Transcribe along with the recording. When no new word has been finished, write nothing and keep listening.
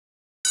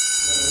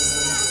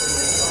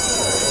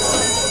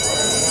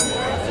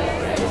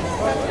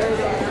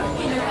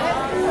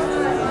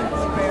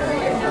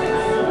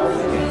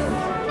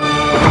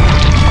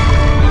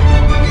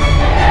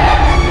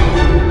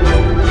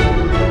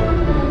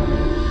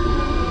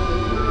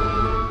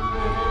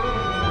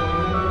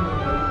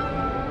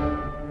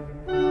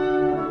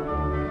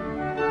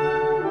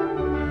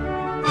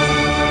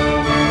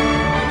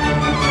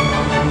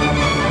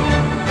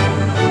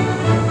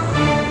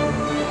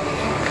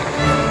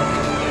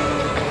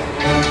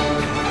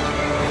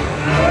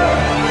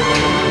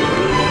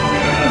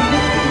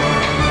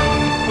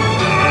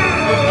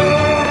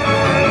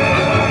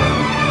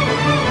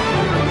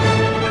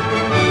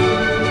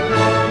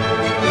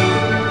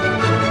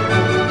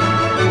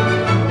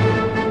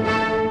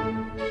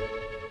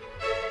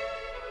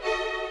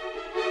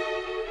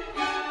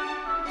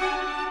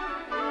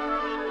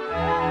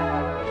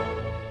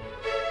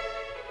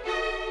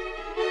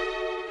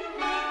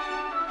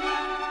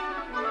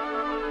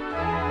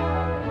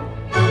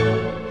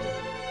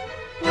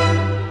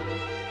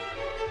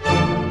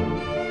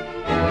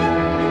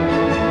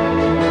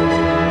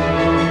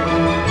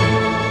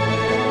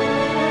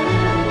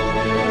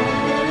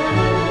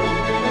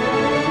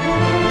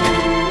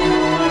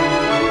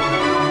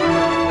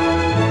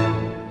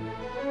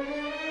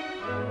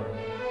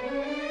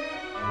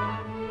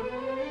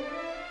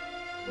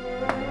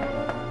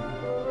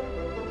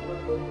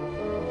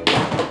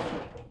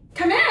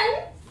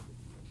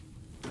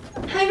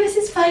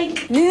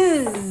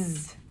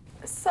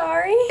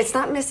sorry. It's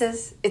not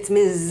Mrs., it's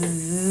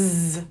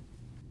Ms.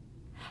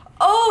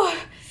 Oh,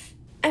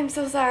 I'm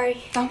so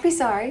sorry. Don't be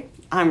sorry.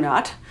 I'm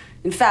not.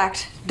 In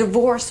fact,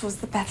 divorce was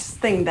the best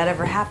thing that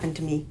ever happened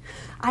to me.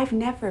 I've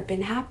never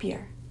been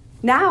happier.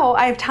 Now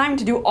I have time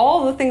to do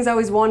all the things I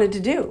always wanted to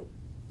do.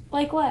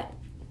 Like what?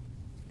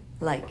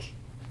 Like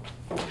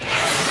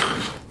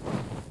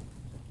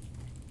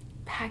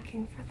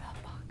packing for the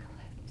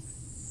apocalypse.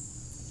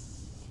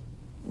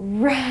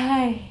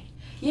 Right.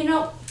 You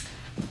know,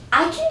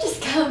 I can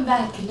just come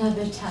back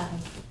another time.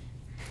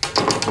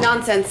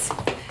 Nonsense.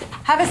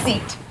 Have a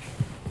seat.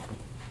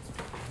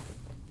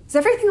 Is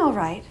everything all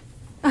right?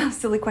 Oh,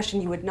 silly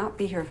question. You would not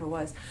be here if it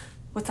was.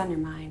 What's on your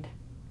mind?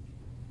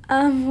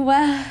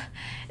 Well,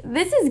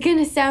 this is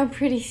gonna sound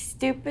pretty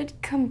stupid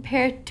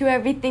compared to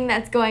everything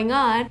that's going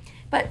on,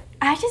 but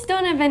I just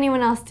don't have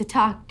anyone else to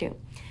talk to.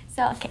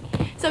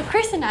 So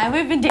Chris and I,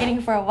 we've been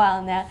dating for a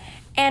while now,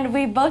 and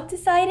we both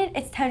decided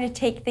it's time to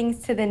take things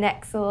to the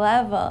next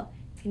level.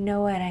 If you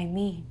know what I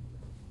mean.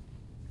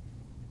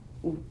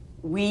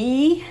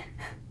 We?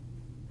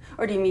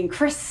 Or do you mean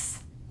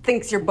Chris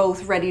thinks you're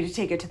both ready to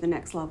take it to the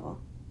next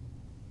level?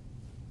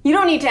 You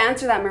don't need to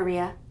answer that,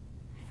 Maria.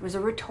 It was a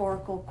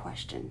rhetorical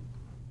question.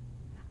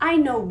 I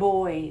know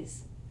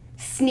boys.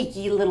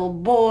 Sneaky little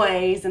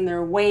boys and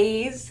their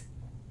ways.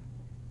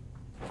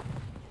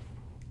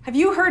 Have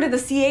you heard of the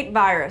C8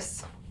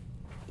 virus?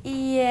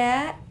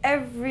 Yeah,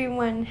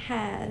 everyone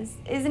has.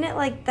 Isn't it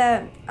like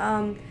the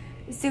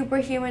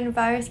superhuman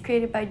virus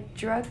created by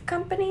drug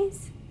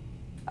companies?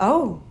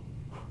 Oh.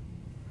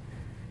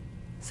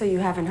 So you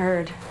haven't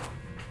heard.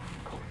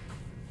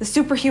 The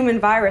superhuman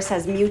virus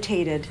has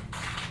mutated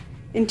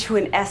into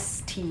an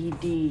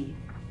STD.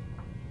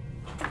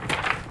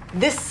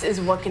 This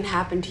is what can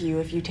happen to you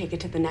if you take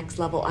it to the next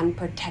level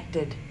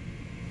unprotected.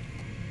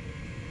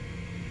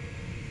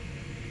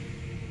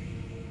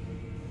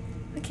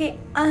 Okay,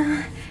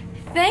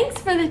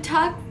 thanks for the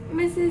talk,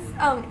 Miss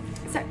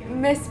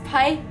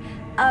Pipe.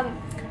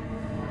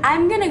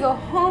 I'm gonna go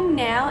home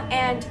now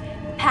and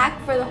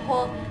pack for the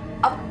whole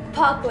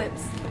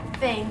apocalypse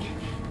thing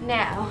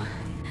now.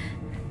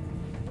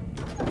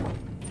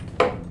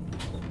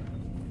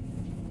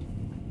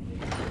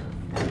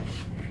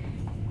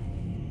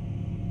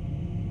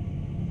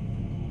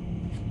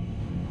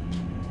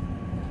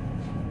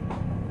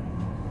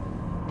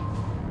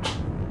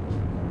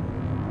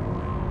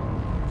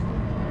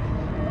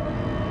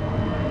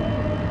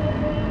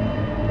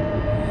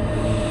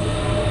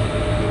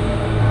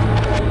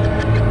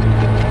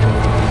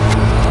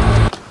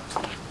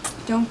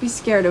 Don't be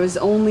scared, it was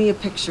only a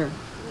picture.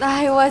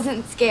 I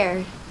wasn't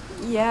scared.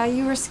 Yeah,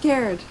 you were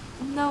scared.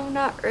 No,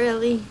 not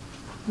really.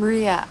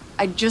 Maria,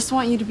 I just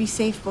want you to be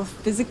safe both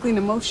physically and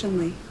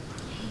emotionally.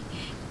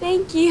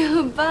 Thank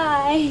you,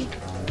 bye.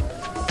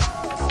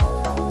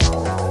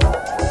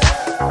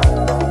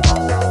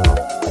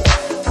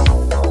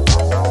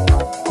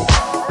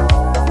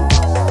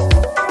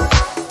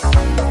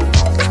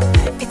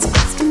 It's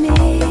close to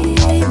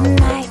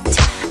midnight,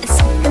 and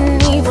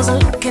something evil's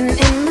lurking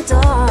in the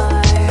dark.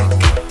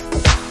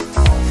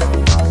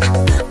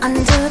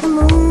 Under the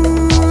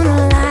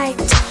moonlight,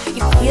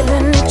 you feel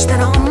an itch that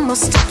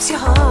almost stops your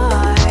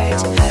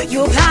heart.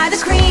 You apply the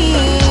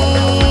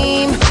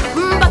cream,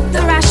 but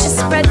the rash is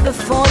spread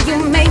before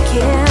you make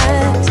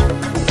it.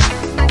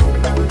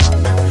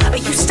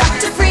 You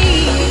start to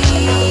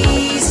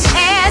freeze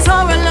as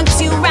horror looks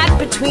you right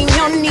between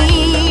your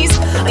knees.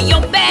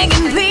 You're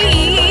begging,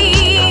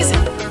 please.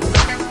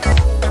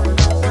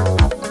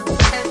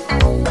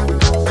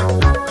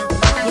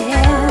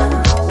 Yeah.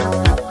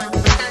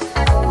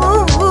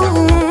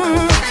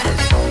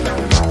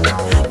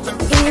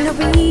 In a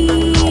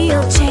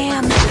real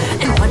jam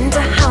and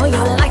wonder how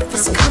your life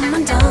has come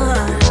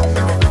undone.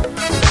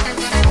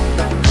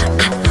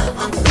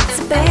 It's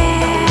a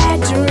bad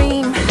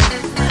dream.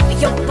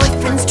 Your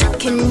boyfriend's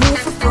tricking you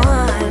for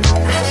fun.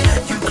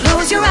 You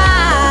close your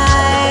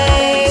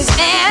eyes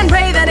and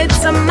pray that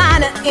it's a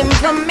minor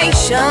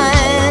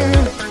inflammation,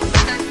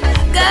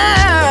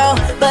 girl.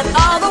 But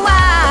all the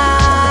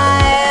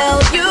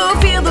while you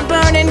feel the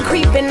burning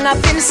creeping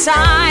up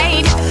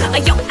inside.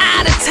 You're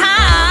out of time.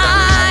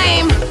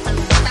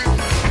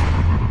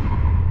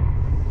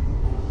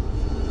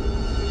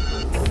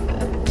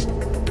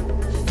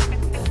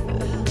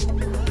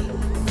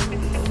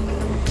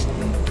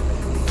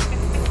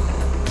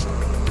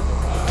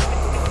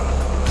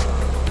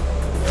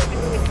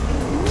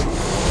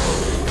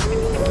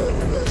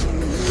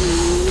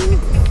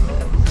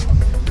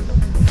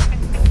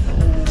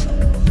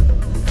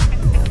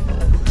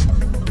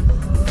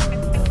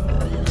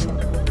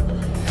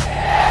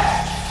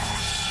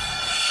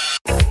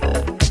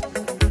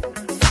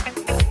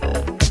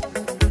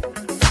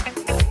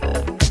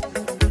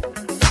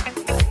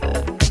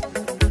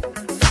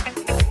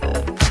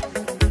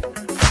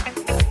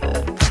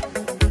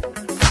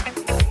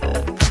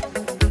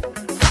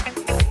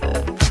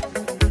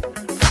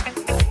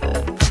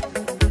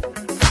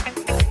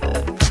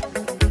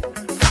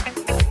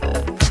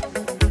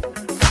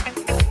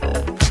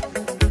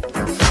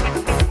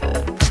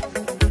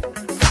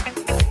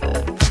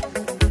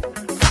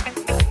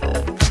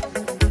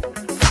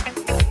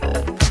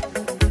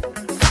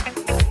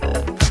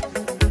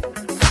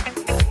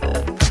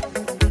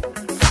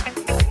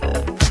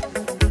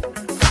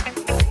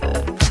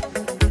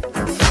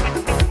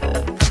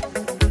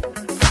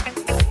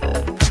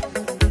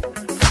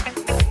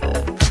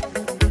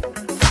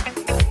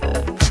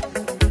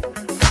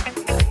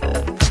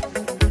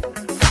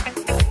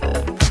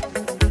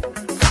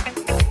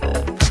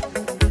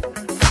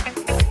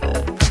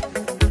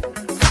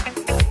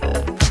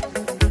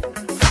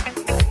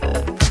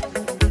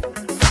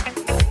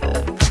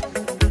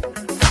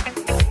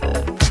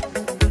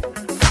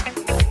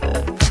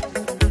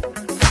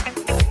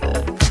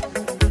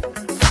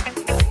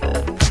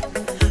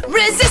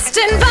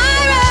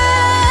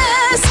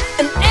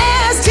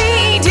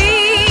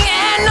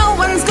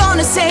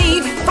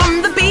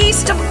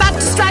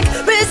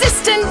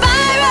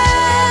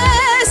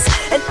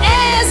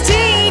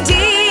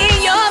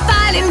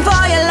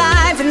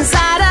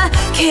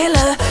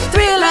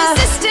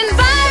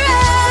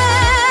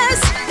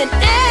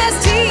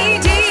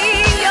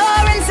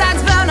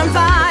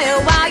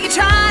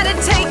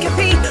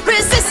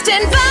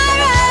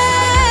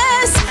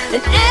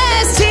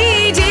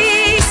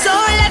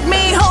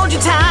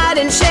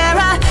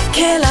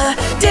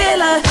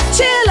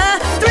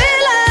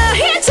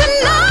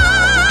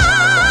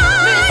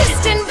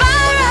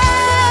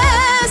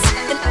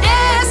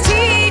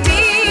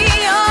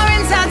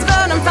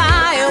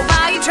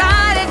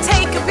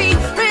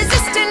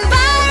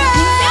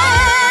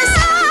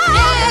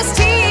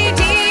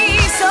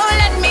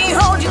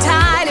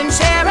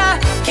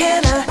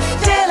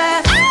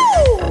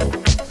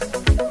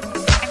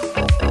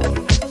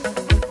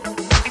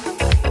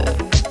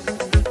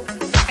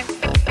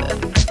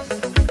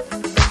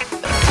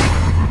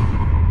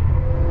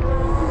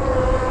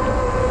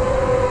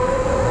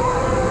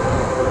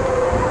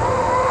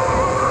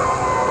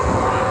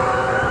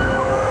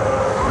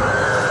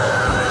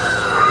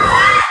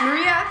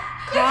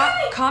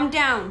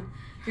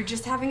 You're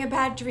just having a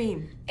bad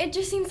dream. It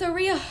just seems so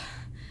real.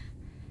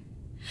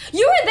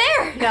 You were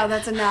there! No,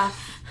 that's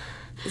enough.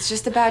 It's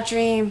just a bad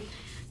dream.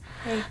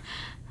 Hey,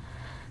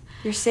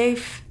 you're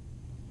safe.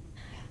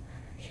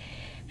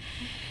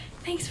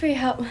 Thanks for your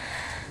help.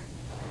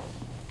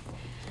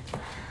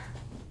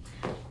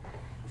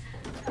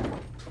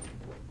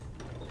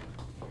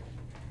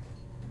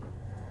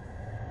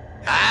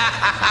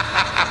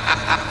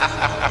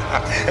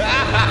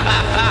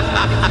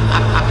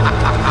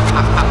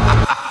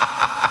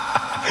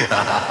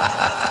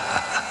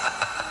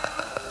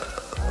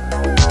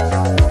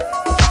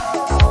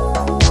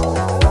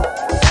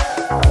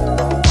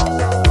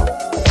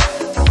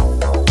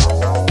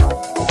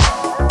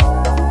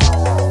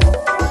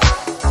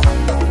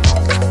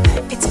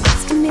 It's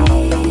past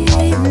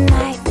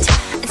midnight,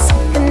 and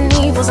something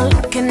evil's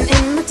lurking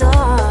in the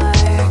dark.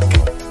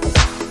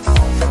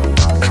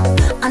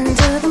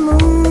 Under the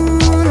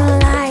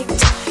moonlight,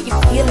 you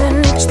feel an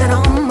itch that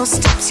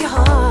almost stops your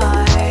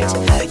heart.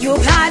 You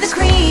apply the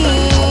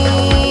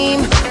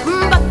cream,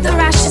 but the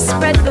rash is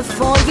spread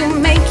before you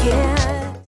make it.